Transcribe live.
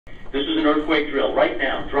This is an earthquake drill. Right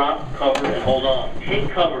now, drop, cover, and hold on. Take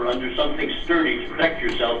cover under something sturdy to protect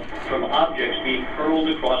yourself from objects being hurled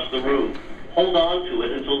across the room. Hold on to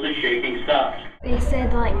it until the shaking stops. They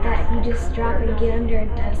said like that you just drop and get under a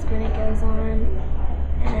desk when it goes on,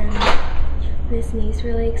 and Miss Neese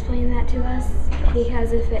really explained that to us,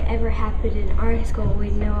 because if it ever happened in our school,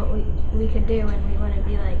 we'd know what we could do, and we wouldn't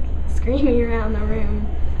be like screaming around the room.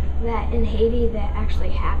 That in Haiti that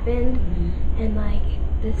actually happened, and like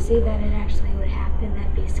to see that it actually would happen,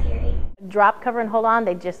 that'd be scary. Drop, cover, and hold on.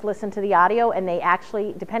 They just listen to the audio, and they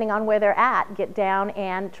actually, depending on where they're at, get down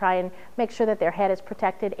and try and make sure that their head is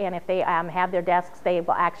protected. And if they have their desks, they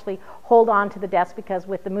will actually hold on to the desk, because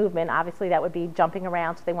with the movement, obviously that would be jumping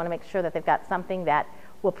around, so they want to make sure that they've got something that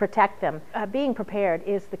will protect them. Being prepared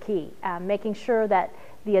is the key. Making sure that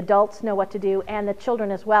the adults know what to do, and the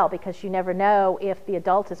children as well, because you never know if the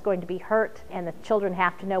adult is going to be hurt, and the children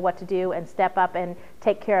have to know what to do and step up and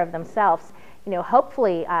take care of themselves. You know,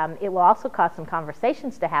 hopefully it will also cause some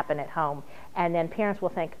conversations to happen at home, and then parents will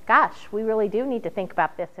think, gosh, we really do need to think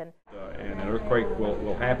about this. And an earthquake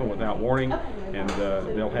will happen without warning, and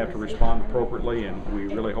they'll have to respond appropriately, and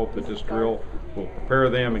we really hope that this drill will prepare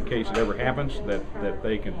them in case it ever happens, that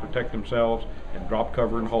they can protect themselves and drop,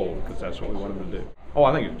 cover, and hold, because that's what we want them to do. Oh,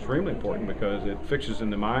 I think it's extremely important, because it fixes in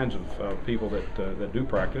the minds of people that do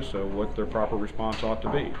practice what their proper response ought to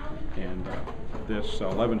be. And this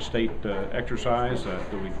 11-state exercise that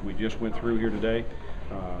we just went through here today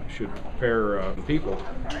should prepare people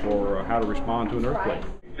for how to respond to an earthquake.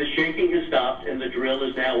 The shaking has stopped and the drill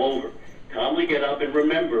is now over. Calmly get up and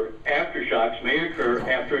remember, aftershocks may occur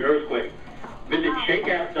after an earthquake. Visit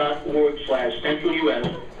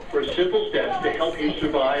shakeout.org/CentralUS for simple steps to help you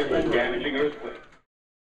survive a damaging earthquake.